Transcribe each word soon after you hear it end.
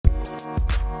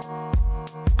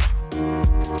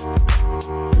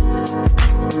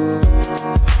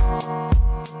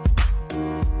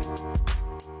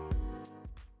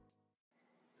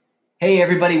Hey,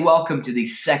 everybody, welcome to the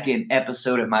second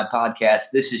episode of my podcast.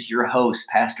 This is your host,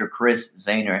 Pastor Chris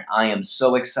Zahner, and I am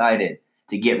so excited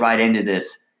to get right into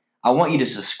this. I want you to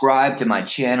subscribe to my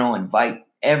channel, invite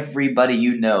everybody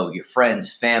you know, your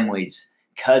friends, families,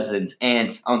 cousins,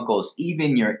 aunts, uncles,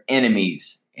 even your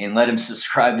enemies, and let them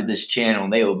subscribe to this channel.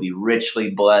 They will be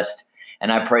richly blessed,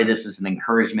 and I pray this is an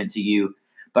encouragement to you.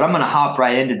 But I'm going to hop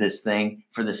right into this thing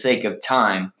for the sake of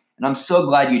time. And I'm so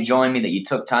glad you joined me, that you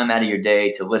took time out of your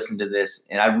day to listen to this.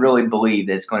 And I really believe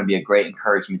that it's going to be a great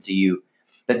encouragement to you.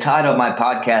 The title of my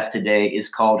podcast today is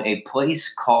called A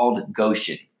Place Called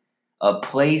Goshen. A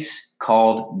Place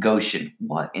Called Goshen.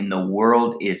 What in the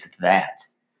world is that?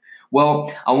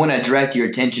 Well, I want to direct your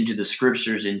attention to the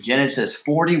scriptures in Genesis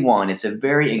 41. It's a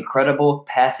very incredible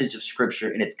passage of scripture,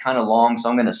 and it's kind of long,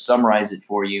 so I'm going to summarize it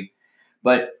for you.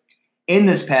 But in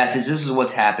this passage, this is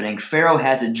what's happening. Pharaoh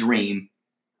has a dream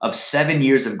of 7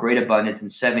 years of great abundance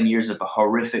and 7 years of a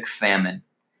horrific famine.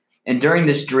 And during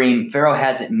this dream, Pharaoh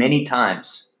has it many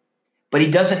times, but he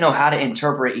doesn't know how to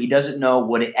interpret it. He doesn't know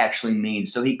what it actually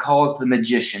means. So he calls the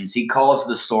magicians, he calls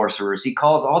the sorcerers, he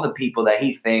calls all the people that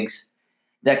he thinks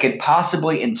that could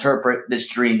possibly interpret this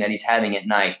dream that he's having at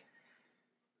night.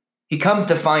 He comes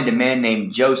to find a man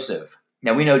named Joseph.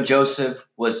 Now, we know Joseph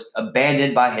was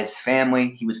abandoned by his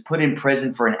family. He was put in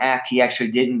prison for an act he actually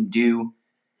didn't do.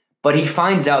 But he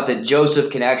finds out that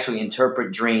Joseph can actually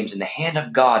interpret dreams, and the hand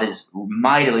of God is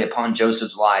mightily upon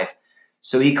Joseph's life.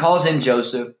 So he calls in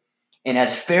Joseph, and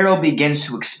as Pharaoh begins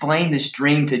to explain this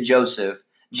dream to Joseph,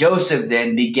 Joseph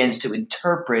then begins to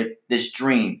interpret this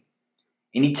dream.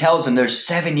 And he tells him there's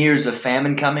 7 years of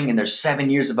famine coming, and there's 7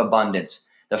 years of abundance.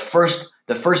 The first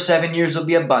 7 years will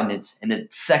be abundance, and the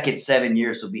second 7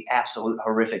 years will be absolute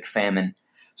horrific famine.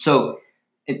 So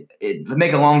to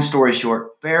make a long story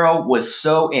short, Pharaoh was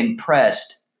so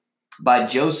impressed by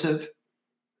Joseph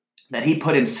that he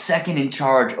put him second in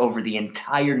charge over the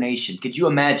entire nation. Could you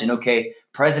imagine? Okay,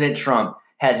 President Trump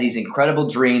has these incredible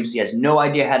dreams. He has no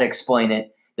idea how to explain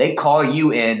it. They call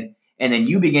you in, and then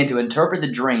you begin to interpret the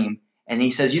dream. And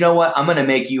he says, you know what? I'm going to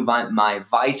make you my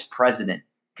vice president.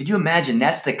 Could you imagine?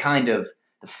 That's the kind of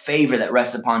the favor that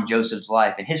rests upon Joseph's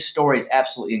life. And his story is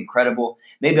absolutely incredible.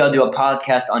 Maybe I'll do a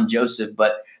podcast on Joseph,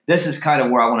 but this is kind of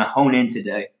where I want to hone in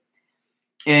today.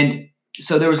 And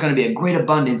so there was going to be a great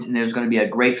abundance, and there was going to be a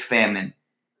great famine.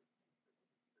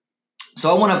 So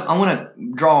I want to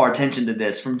draw our attention to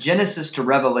this. From Genesis to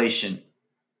Revelation,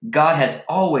 God has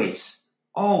always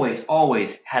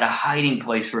had a hiding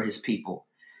place for his people.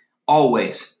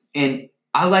 Always. And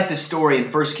I like the story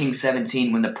in 1 Kings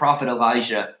 17 when the prophet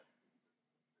Elijah,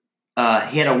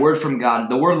 he had a word from God.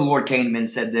 The word of the Lord came to him and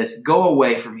said this: go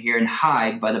away from here and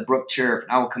hide by the brook Cherith,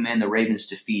 and I will command the ravens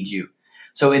to feed you.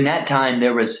 So in that time,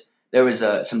 there was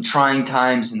some trying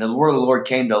times, and the word of the Lord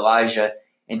came to Elijah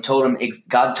and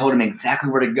God told him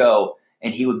exactly where to go,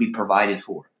 and he would be provided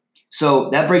for. So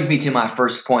that brings me to my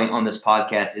first point on this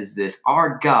podcast is this: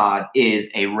 our God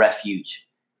is a refuge.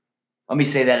 Let me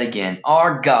say that again.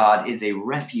 Our God is a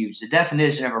refuge. The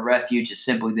definition of a refuge is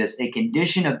simply this: a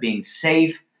condition of being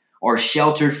safe or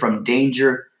sheltered from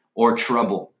danger or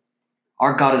trouble.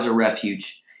 Our God is a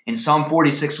refuge. In Psalm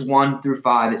 46,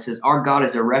 1-5, it says, our God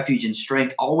is a refuge and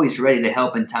strength, always ready to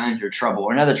help in times of trouble.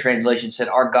 Or another translation said,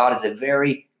 our God is a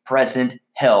very present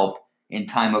help in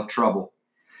time of trouble.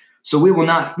 So we will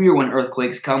not fear when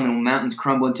earthquakes come and when mountains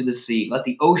crumble into the sea. Let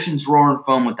the oceans roar and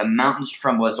foam, let the mountains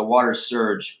tremble as the waters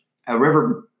surge. A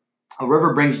river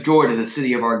brings joy to the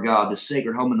city of our God, the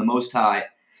sacred home of the Most High.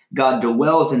 God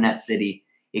dwells in that city.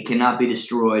 It cannot be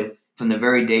destroyed. From the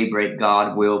very daybreak,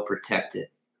 God will protect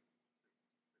it.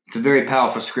 It's a very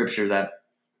powerful scripture that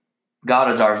God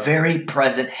is our very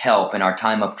present help in our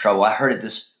time of trouble. I heard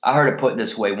it put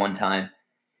this way one time.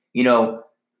 You know,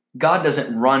 God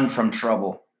doesn't run from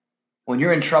trouble. When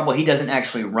you're in trouble, he doesn't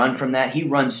actually run from that. He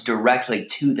runs directly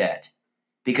to that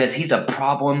because he's a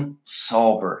problem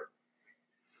solver.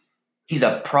 He's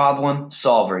a problem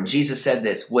solver. And Jesus said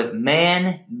this: with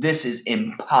man, this is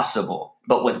impossible.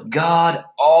 But with God,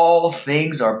 all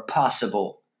things are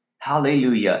possible.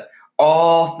 Hallelujah.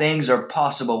 All things are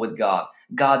possible with God.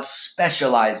 God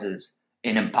specializes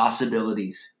in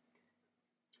impossibilities.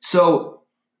 So,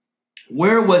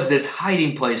 where was this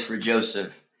hiding place for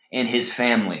Joseph and his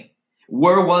family?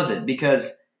 Where was it?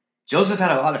 Because Joseph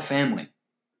had a lot of family.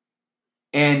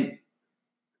 And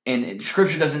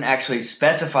Scripture doesn't actually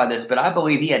specify this, but I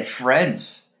believe he had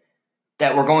friends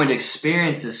that were going to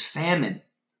experience this famine.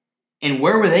 And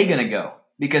where were they going to go?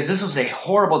 Because this was a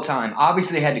horrible time.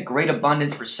 Obviously, they had a great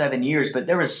abundance for 7 years, but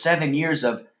there was 7 years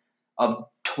of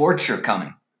torture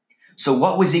coming. So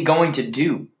what was he going to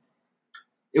do?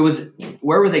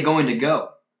 Where were they going to go?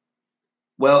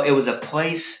 Well, it was a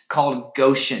place called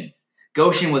Goshen.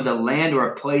 Goshen was a land or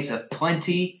a place of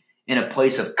plenty and a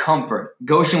place of comfort.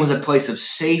 Goshen was a place of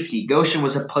safety. Goshen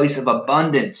was a place of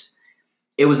abundance.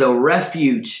 It was a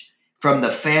refuge from the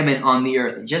famine on the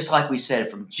earth. And just like we said,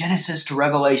 from Genesis to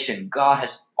Revelation, God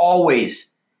has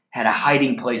always had a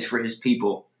hiding place for his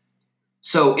people.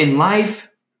 So in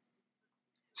life,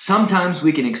 sometimes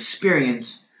we can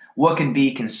experience what can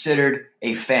be considered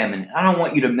a famine. I don't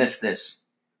want you to miss this.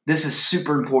 This is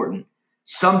super important.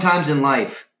 Sometimes in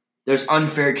life, there's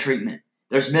unfair treatment.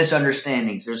 There's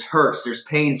misunderstandings. There's hurts. There's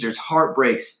pains. There's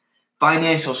heartbreaks.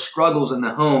 Financial struggles in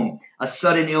the home. A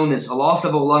sudden illness. A loss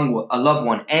of a loved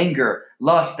one. Anger.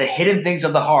 Lust. The hidden things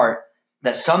of the heart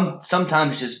that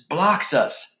sometimes just blocks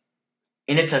us.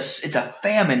 And it's a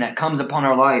famine that comes upon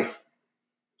our life.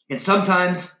 And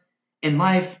sometimes in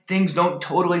life, things don't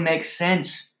totally make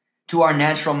sense to our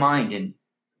natural mind. And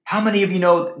how many of you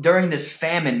know during this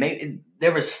famine, maybe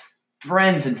there was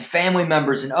friends and family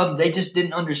members and others, they just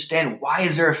didn't understand, why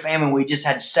is there a famine? We just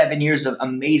had 7 years of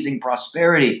amazing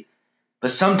prosperity.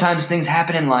 But sometimes things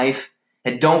happen in life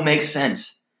that don't make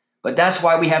sense. But that's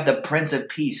why we have the Prince of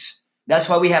Peace. That's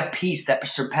why we have peace that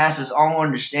surpasses all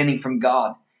understanding from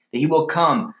God. That he will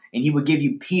come and he will give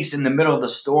you peace in the middle of the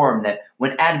storm. That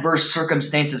when adverse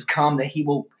circumstances come, that he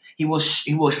will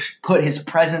put his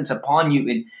presence upon you,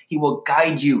 and he will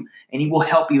guide you, and he will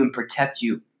help you and protect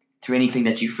you through anything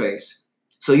that you face.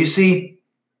 So you see,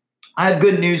 I have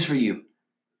good news for you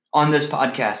on this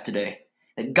podcast today.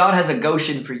 That God has a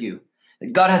Goshen for you.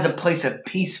 That God has a place of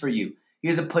peace for you. He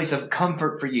has a place of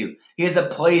comfort for you. He has a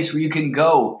place where you can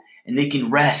go and they can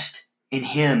rest in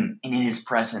him and in his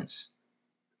presence.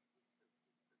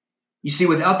 You see,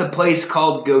 without the place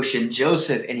called Goshen,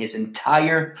 Joseph and his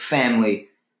entire family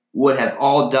would have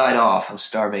all died off of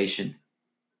starvation.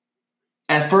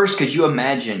 At first, could you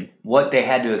imagine what they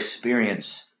had to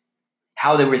experience?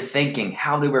 How they were thinking,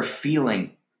 how they were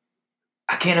feeling?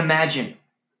 I can't imagine.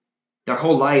 Their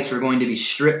whole lives were going to be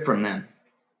stripped from them.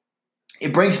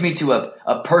 It brings me to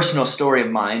a personal story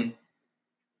of mine.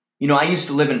 You know, I used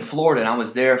to live in Florida, and I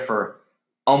was there for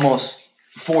almost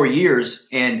 4 years.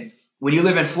 And when you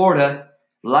live in Florida,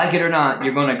 like it or not,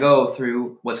 you're going to go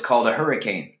through what's called a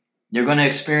hurricane. You're going to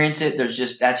experience it.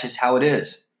 That's just how it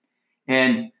is.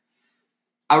 And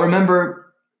I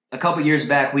remember a couple years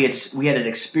back, we had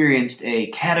experienced a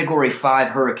Category 5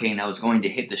 hurricane that was going to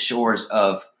hit the shores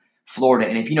of Florida.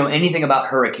 And if you know anything about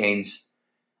hurricanes,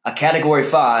 a Category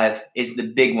 5 is the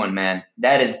big one, man.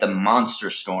 That is the monster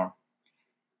storm.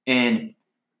 And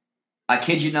I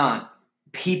kid you not,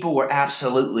 people were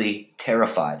absolutely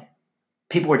terrified.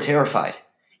 People were terrified.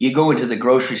 You go into the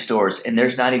grocery stores and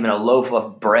there's not even a loaf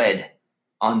of bread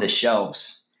on the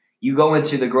shelves. You go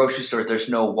into the grocery store,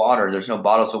 there's no water, there's no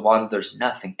bottles of water, there's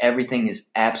nothing. Everything is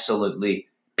absolutely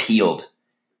peeled.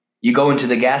 You go into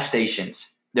the gas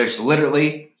stations, there's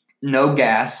literally no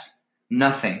gas,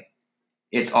 nothing.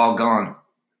 It's all gone.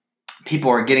 People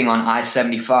are getting on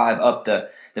I-75 up the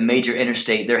major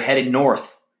interstate. They're headed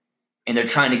north and they're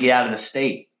trying to get out of the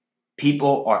state.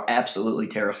 People are absolutely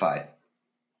terrified.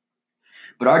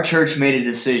 But our church made a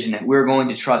decision that we're going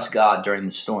to trust God during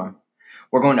the storm.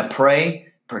 We're going to pray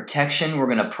protection. We're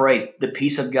going to pray the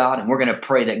peace of God, and we're going to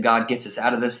pray that God gets us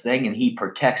out of this thing and he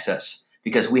protects us,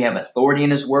 because we have authority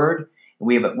in his word.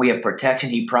 We have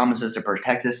protection. He promises to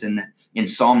protect us in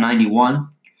Psalm 91.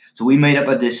 So we made up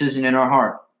a decision in our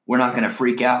heart. We're not going to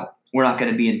freak out. We're not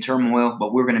going to be in turmoil,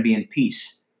 but we're going to be in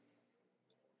peace.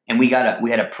 And we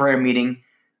had a prayer meeting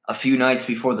a few nights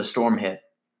before the storm hit.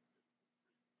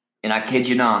 And I kid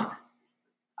you not,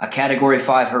 a Category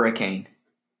 5 hurricane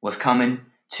was coming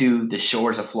to the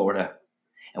shores of Florida.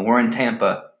 And we're in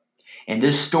Tampa. And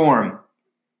this storm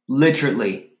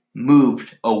literally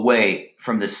moved away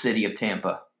from the city of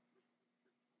Tampa.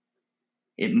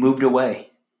 It moved away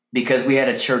because we had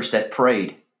a church that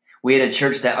prayed. We had a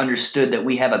church that understood that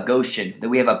we have a Goshen, that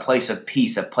we have a place of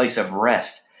peace, a place of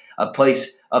rest, a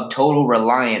place of total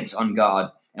reliance on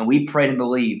God. And we prayed and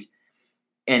believed.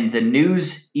 And the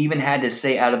news even had to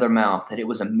say out of their mouth that it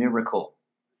was a miracle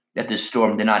that this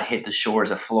storm did not hit the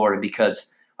shores of Florida,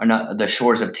 or not the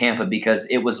shores of Tampa, because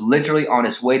it was literally on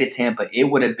its way to Tampa. It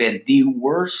would have been the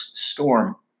worst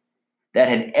storm that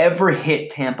had ever hit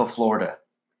Tampa, Florida.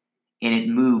 And it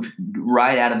moved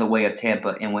right out of the way of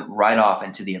Tampa and went right off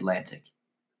into the Atlantic.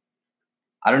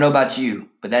 I don't know about you,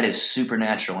 but that is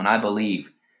supernatural. And I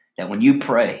believe that when you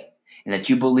pray and that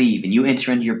you believe and you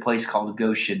enter into your place called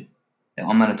Goshen, that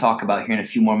I'm going to talk about here in a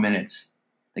few more minutes,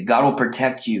 that God will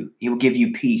protect you. He will give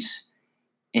you peace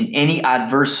in any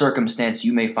adverse circumstance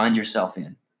you may find yourself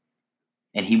in,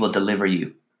 and he will deliver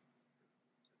you.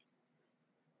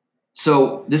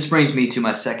 So this brings me to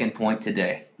my second point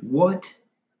today. What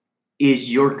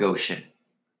is your Goshen?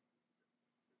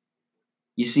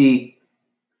 You see,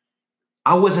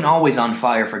 I wasn't always on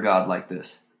fire for God like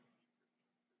this.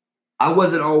 I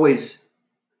wasn't always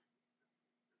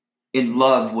in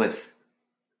love with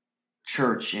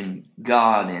church and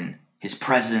God and His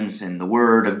presence and the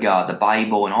Word of God, the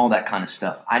Bible and all that kind of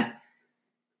stuff.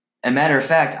 A matter of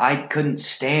fact, I couldn't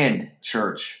stand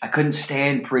church. I couldn't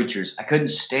stand preachers. I couldn't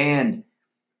stand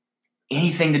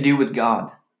anything to do with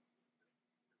God.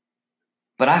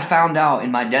 But I found out in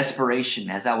my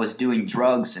desperation as I was doing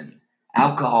drugs and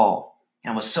alcohol,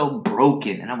 and I was so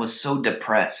broken and I was so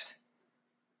depressed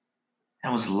and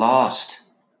I was lost,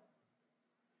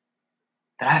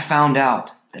 that I found out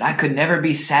that I could never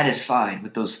be satisfied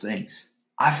with those things.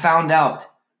 I found out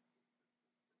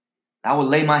I would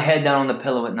lay my head down on the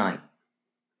pillow at night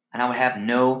and I would have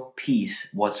no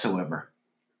peace whatsoever.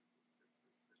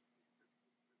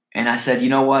 And I said, you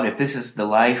know what? If this is the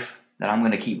life that I'm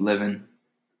going to keep living,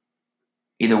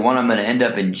 either one, I'm going to end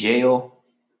up in jail,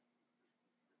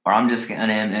 or I'm just going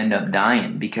to end up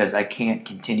dying, because I can't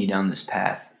continue down this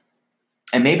path.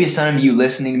 And maybe some of you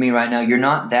listening to me right now, you're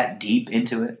not that deep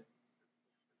into it.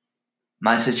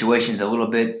 My situation's a little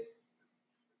bit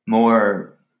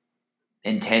more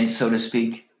intense, so to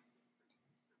speak.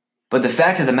 But the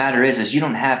fact of the matter is you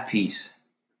don't have peace.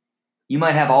 You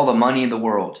might have all the money in the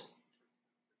world.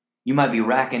 You might be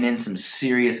racking in some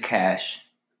serious cash,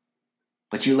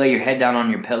 but you lay your head down on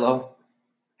your pillow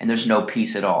and there's no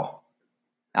peace at all.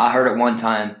 I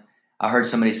heard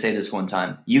somebody say this one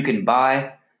time.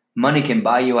 Money can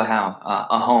buy you a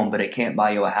home, but it can't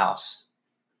buy you a house.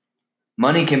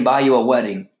 Money can buy you a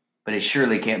wedding, but it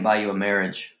surely can't buy you a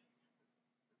marriage.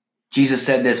 Jesus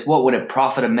said this, what would it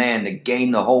profit a man to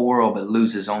gain the whole world but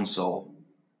lose his own soul?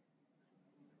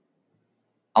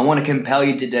 I want to compel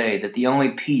you today that the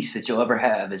only peace that you'll ever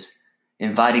have is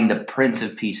inviting the Prince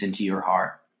of Peace into your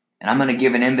heart. And I'm going to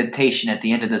give an invitation at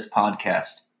the end of this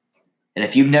podcast that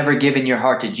if you've never given your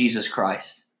heart to Jesus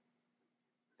Christ,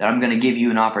 that I'm going to give you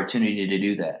an opportunity to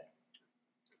do that.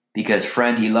 Because,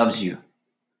 friend, He loves you.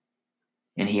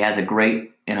 And He has a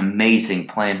great and amazing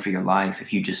plan for your life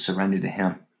if you just surrender to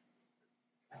Him.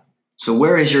 So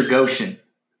where is your Goshen?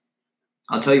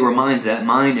 I'll tell you where mine's at.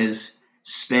 Mine is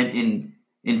spent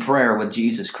in prayer with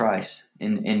Jesus Christ,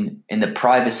 in the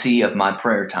privacy of my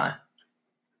prayer time.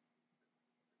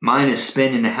 Mine is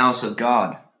spent in the house of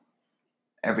God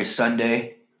every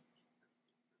Sunday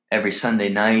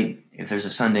night, if there's a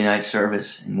Sunday night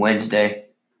service, and Wednesday.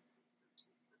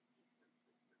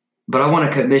 But I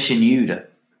want to commission you to,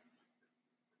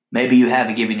 maybe you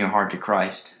haven't given your heart to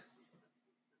Christ.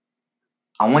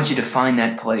 I want you to find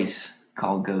that place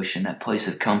called Goshen, that place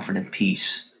of comfort and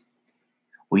peace,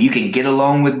 where you can get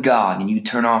along with God and you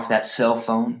turn off that cell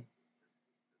phone.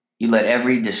 You let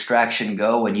every distraction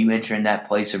go and you enter in that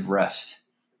place of rest.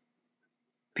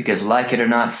 Because like it or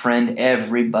not, friend,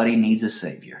 everybody needs a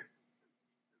Savior.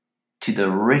 To the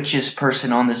richest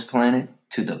person on this planet,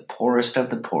 to the poorest of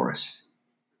the poorest,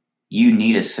 you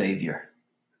need a Savior.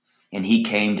 And He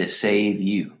came to save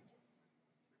you.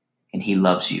 And He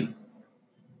loves you.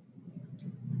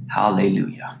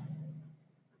 Hallelujah.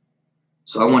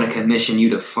 So I want to commission you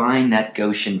to find that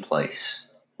Goshen place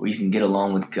where you can get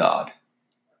along with God.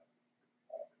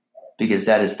 Because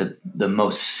that is the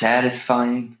most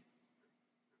satisfying,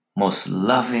 most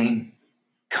loving,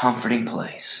 comforting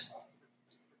place.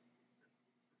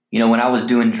 You know, when I was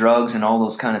doing drugs and all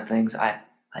those kind of things, I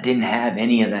didn't have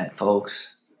any of that,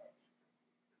 folks.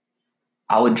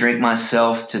 I would drink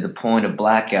myself to the point of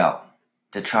blackout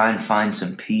to try and find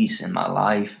some peace in my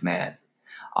life, man.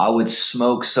 I would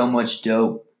smoke so much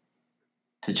dope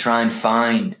to try and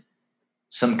find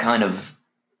some kind of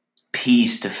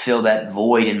peace to fill that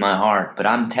void in my heart. But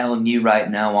I'm telling you right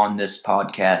now on this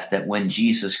podcast that when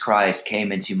Jesus Christ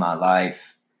came into my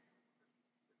life,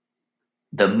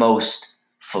 the most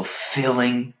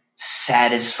fulfilling,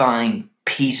 satisfying,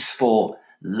 peaceful,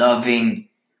 loving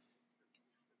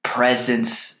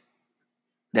presence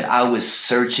that I was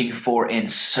searching for, it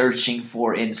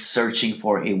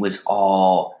was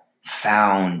all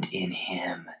found in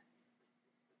Him.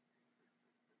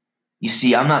 You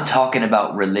see, I'm not talking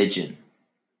about religion.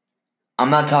 I'm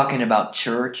not talking about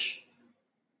church,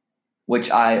 which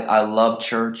I love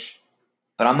church,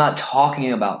 but I'm not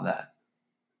talking about that.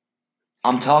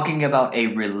 I'm talking about a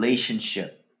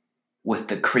relationship with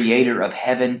the Creator of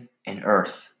heaven and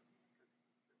earth.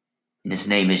 And His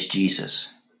name is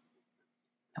Jesus.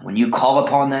 And when you call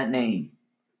upon that name,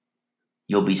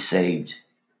 you'll be saved.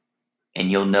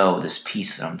 And you'll know this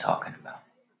peace that I'm talking about.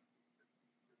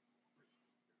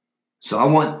 So I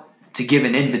want to give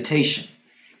an invitation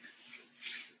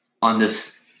on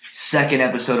this second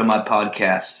episode of my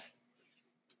podcast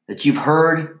that you've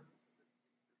heard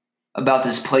about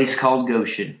this place called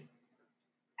Goshen,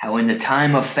 how in the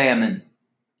time of famine,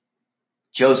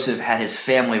 Joseph had his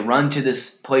family run to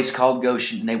this place called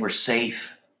Goshen and they were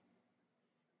safe.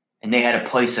 And they had a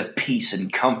place of peace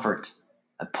and comfort,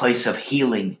 a place of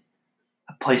healing,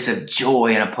 a place of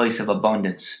joy, and a place of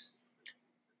abundance.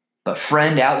 But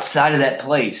friend, outside of that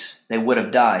place, they would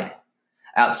have died.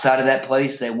 Outside of that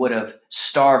place, they would have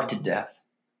starved to death.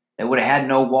 They would have had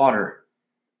no water.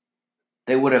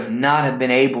 They would have not have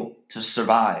been able to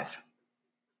survive.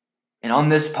 And on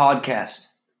this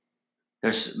podcast,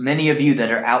 there's many of you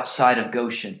that are outside of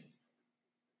Goshen.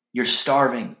 You're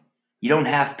starving. You don't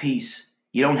have peace.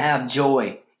 You don't have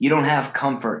joy. You don't have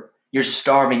comfort. You're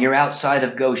starving. You're outside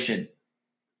of Goshen.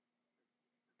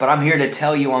 But I'm here to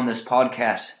tell you on this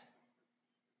podcast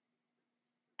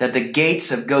that the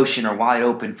gates of Goshen are wide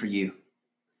open for you.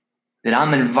 That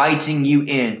I'm inviting you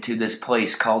into this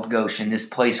place called Goshen, this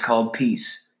place called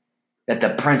peace. That the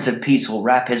Prince of Peace will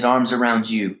wrap his arms around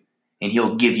you and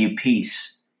he'll give you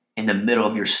peace in the middle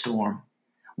of your storm,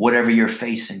 whatever you're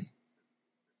facing.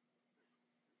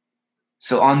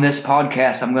 So on this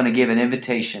podcast, I'm going to give an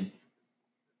invitation.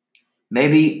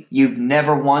 Maybe you've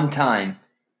never one time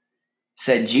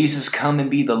said, Jesus, come and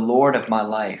be the Lord of my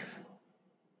life.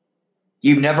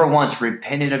 You've never once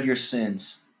repented of your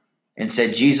sins and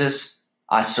said, Jesus,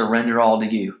 I surrender all to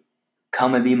you.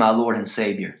 Come and be my Lord and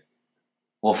Savior.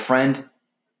 Well, friend,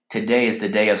 today is the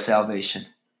day of salvation.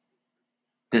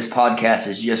 This podcast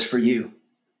is just for you.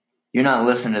 You're not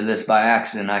listening to this by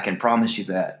accident, I can promise you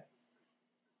that.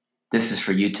 This is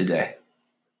for you today.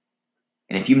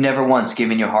 And if you've never once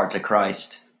given your heart to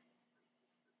Christ,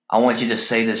 I want you to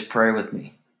say this prayer with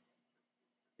me.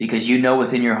 Because you know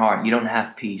within your heart you don't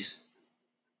have peace.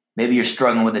 Maybe you're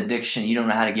struggling with addiction. You don't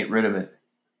know how to get rid of it.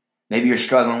 Maybe you're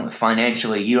struggling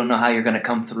financially. You don't know how you're going to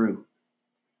come through.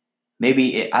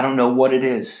 Maybe, I don't know what it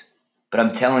is, but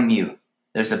I'm telling you,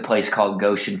 there's a place called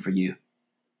Goshen for you.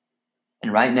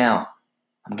 And right now,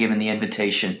 I'm giving the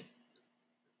invitation.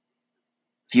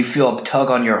 If you feel a tug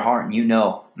on your heart and you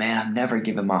know, man, I've never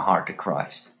given my heart to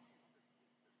Christ,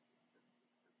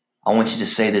 I want you to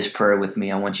say this prayer with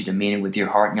me. I want you to mean it with your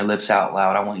heart and your lips out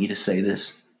loud. I want you to say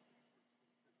this.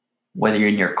 Whether you're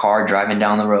in your car driving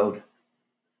down the road,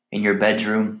 in your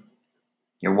bedroom,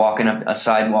 you're walking up a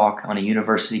sidewalk on a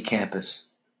university campus,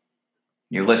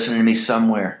 you're listening to me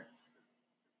somewhere,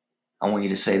 I want you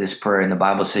to say this prayer, and the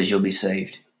Bible says you'll be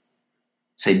saved.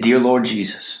 Say, Dear Lord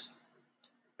Jesus,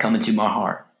 come into my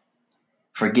heart.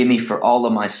 Forgive me for all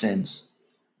of my sins.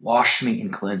 Wash me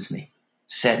and cleanse me.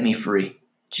 Set me free.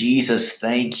 Jesus,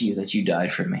 thank you that you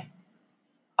died for me.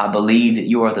 I believe that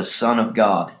you are the Son of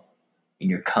God and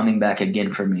you're coming back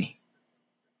again for me.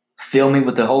 Fill me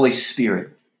with the Holy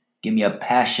Spirit. Give me a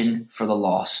passion for the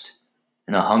lost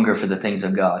and a hunger for the things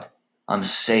of God. I'm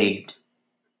saved.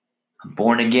 I'm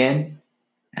born again,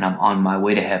 and I'm on my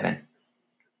way to heaven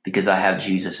because I have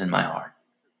Jesus in my heart.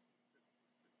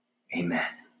 Amen.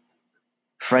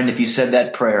 Friend, if you said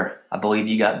that prayer, I believe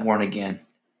you got born again.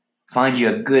 Find you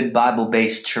a good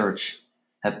Bible-based church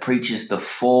that preaches the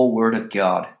full Word of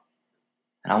God.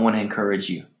 And I want to encourage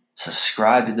you,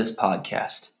 subscribe to this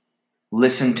podcast,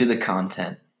 listen to the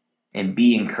content, and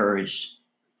be encouraged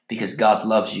because God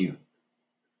loves you.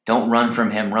 Don't run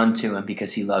from him, run to him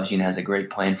because he loves you and has a great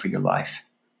plan for your life.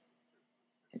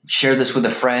 Share this with a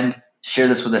friend, share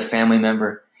this with a family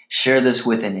member, share this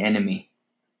with an enemy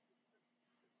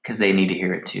because they need to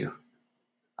hear it too.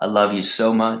 I love you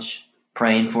so much,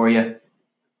 praying for you.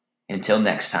 Until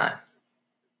next time,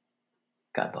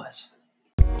 God bless.